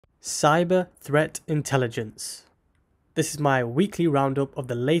Cyber Threat Intelligence. This is my weekly roundup of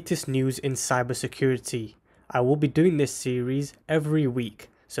the latest news in cybersecurity. I will be doing this series every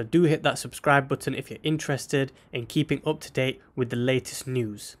week, so do hit that subscribe button if you're interested in keeping up to date with the latest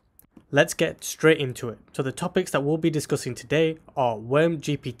news. Let's get straight into it. So the topics that we'll be discussing today are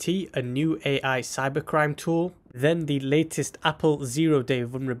WormGPT, a new AI cybercrime tool, then the latest Apple zero-day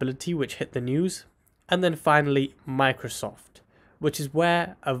vulnerability which hit the news, and then finally Microsoft, which is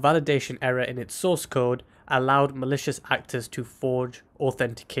where a validation error in its source code allowed malicious actors to forge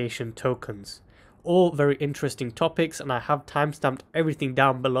authentication tokens. All very interesting topics, and I have timestamped everything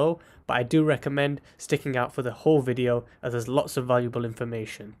down below, but I do recommend sticking out for the whole video as there's lots of valuable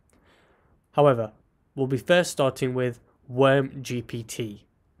information. However, we'll be first starting with WormGPT.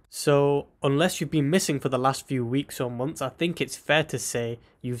 So, unless you've been missing for the last few weeks or months, I think it's fair to say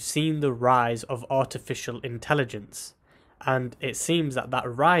you've seen the rise of artificial intelligence. And it seems that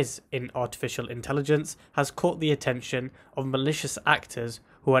that rise in artificial intelligence has caught the attention of malicious actors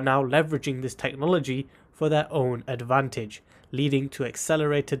who are now leveraging this technology for their own advantage, leading to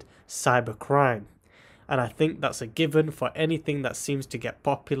accelerated cybercrime. And I think that's a given for anything that seems to get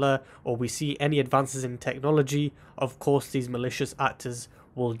popular or we see any advances in technology. Of course, these malicious actors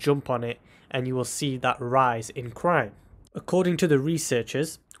will jump on it and you will see that rise in crime. According to the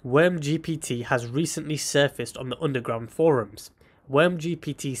researchers, WormGPT has recently surfaced on the underground forums.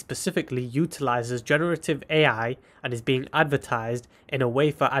 WormGPT specifically utilizes generative AI and is being advertised in a way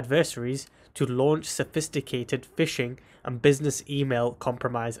for adversaries to launch sophisticated phishing and business email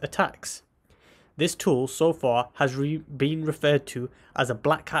compromise attacks. This tool so far has been referred to as a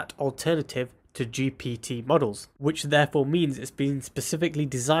black hat alternative to GPT models, which therefore means it's been specifically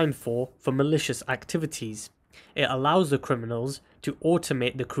designed for malicious activities. It allows the criminals to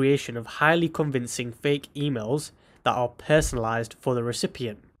automate the creation of highly convincing fake emails that are personalized for the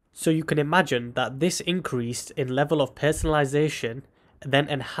recipient. So you can imagine that this increase in level of personalization then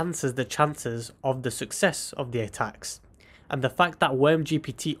enhances the chances of the success of the attacks. And the fact that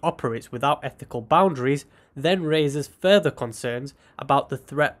WormGPT operates without ethical boundaries then raises further concerns about the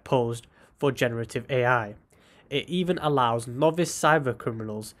threat posed for generative AI. It even allows novice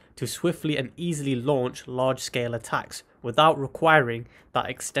cybercriminals to swiftly and easily launch large-scale attacks without requiring that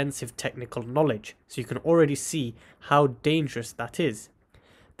extensive technical knowledge, so you can already see how dangerous that is.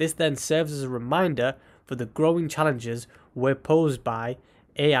 This then serves as a reminder for the growing challenges we're posed by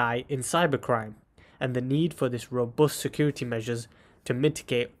AI in cybercrime, and the need for this robust security measures to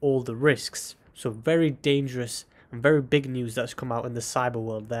mitigate all the risks. So very dangerous and very big news that's come out in the cyber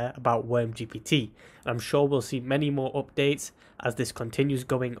world there about WormGPT. I'm sure we'll see many more updates as this continues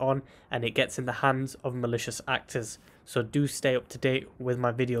going on and it gets in the hands of malicious actors. So do stay up to date with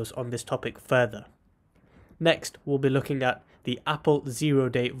my videos on this topic further. Next, we'll be looking at the Apple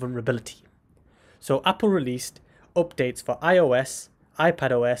zero-day vulnerability. So Apple released updates for iOS,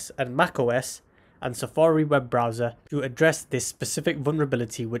 iPadOS and macOS and Safari web browser to address this specific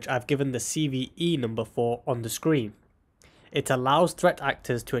vulnerability, which I've given the CVE number for on the screen. It allows threat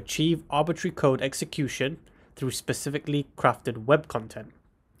actors to achieve arbitrary code execution through specifically crafted web content.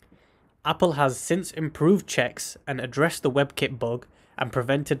 Apple has since improved checks and addressed the WebKit bug and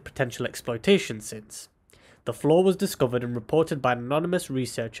prevented potential exploitation since. The flaw was discovered and reported by an anonymous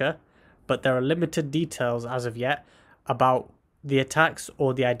researcher, but there are limited details as of yet about the attacks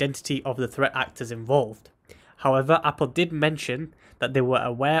or the identity of the threat actors involved. However, Apple did mention that they were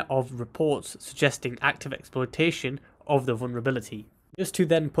aware of reports suggesting active exploitation of the vulnerability. Just to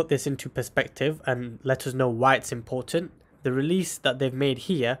then put this into perspective and let us know why it's important, the release that they've made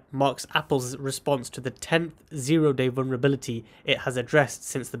here marks Apple's response to the 10th zero-day vulnerability it has addressed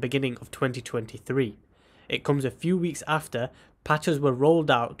since the beginning of 2023. It comes a few weeks after patches were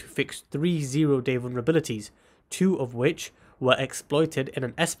rolled out to fix 3 zero-day vulnerabilities, 2 of which were exploited in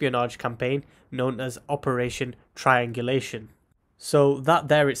an espionage campaign known as Operation Triangulation. So that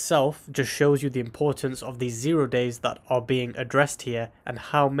there itself just shows you the importance of these 0 days that are being addressed here and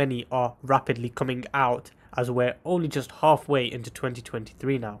how many are rapidly coming out as we're only just halfway into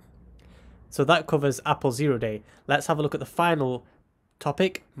 2023 now. So that covers Apple 0 day. Let's have a look at the final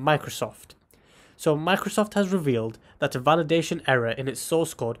topic, Microsoft. So Microsoft has revealed that a validation error in its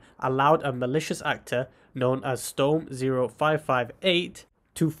source code allowed a malicious actor known as Storm0558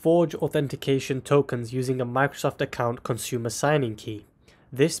 to forge authentication tokens using a Microsoft account consumer signing key.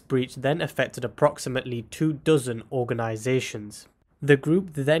 This breach then affected approximately 24 organizations. The group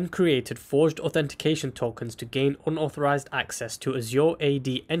then created forged authentication tokens to gain unauthorized access to Azure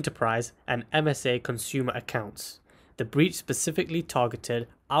AD Enterprise and MSA consumer accounts. The breach specifically targeted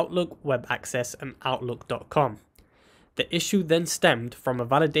Outlook Web Access and Outlook.com. The issue then stemmed from a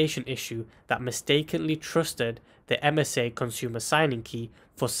validation issue that mistakenly trusted the MSA consumer signing key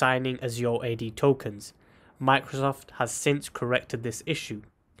for signing Azure AD tokens. Microsoft has since corrected this issue.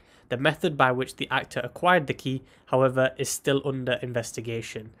 The method by which the actor acquired the key, however, is still under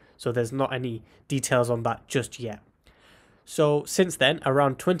investigation, so there's not any details on that just yet. So since then,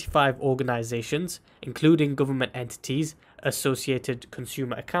 around 25 organizations, including government entities, associated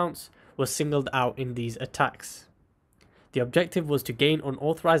consumer accounts, were singled out in these attacks. The objective was to gain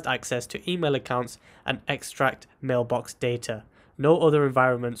unauthorized access to email accounts and extract mailbox data. No other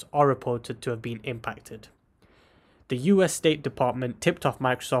environments are reported to have been impacted. The US State Department tipped off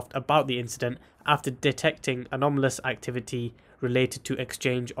Microsoft about the incident after detecting anomalous activity related to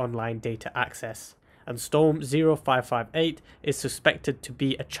Exchange Online data access, and Storm 0558 is suspected to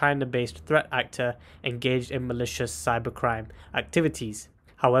be a China-based threat actor engaged in malicious cybercrime activities.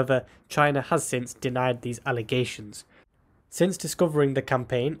 However, China has since denied these allegations. Since discovering the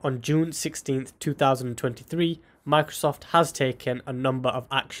campaign on June 16, 2023, Microsoft has taken a number of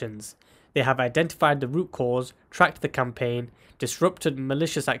actions. They have identified the root cause, tracked the campaign, disrupted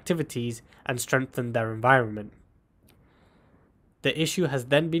malicious activities, and strengthened their environment. The issue has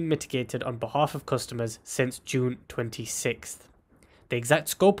then been mitigated on behalf of customers since June 26th. The exact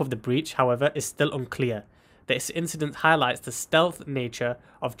scope of the breach, however, is still unclear. This incident highlights the stealth nature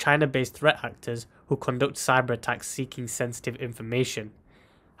of China-based threat actors who conduct cyber attacks seeking sensitive information.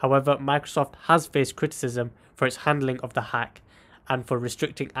 However, Microsoft has faced criticism for its handling of the hack and for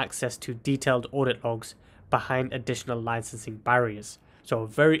restricting access to detailed audit logs behind additional licensing barriers. So a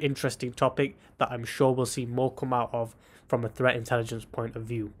very interesting topic that I'm sure we'll see more come out of from a threat intelligence point of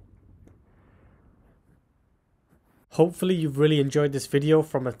view. Hopefully you've really enjoyed this video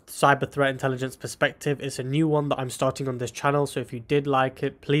from a cyber threat intelligence perspective. It's a new one that I'm starting on this channel, so if you did like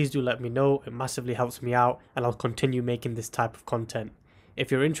it, please do let me know. It massively helps me out and I'll continue making this type of content.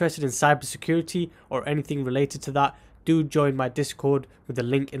 If you're interested in cybersecurity or anything related to that, do join my Discord with the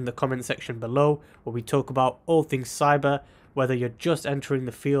link in the comment section below, where we talk about all things cyber, whether you're just entering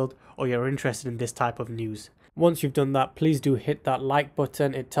the field or you're interested in this type of news. Once you've done that, please do hit that like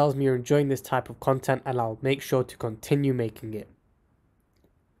button. It tells me you're enjoying this type of content and I'll make sure to continue making it.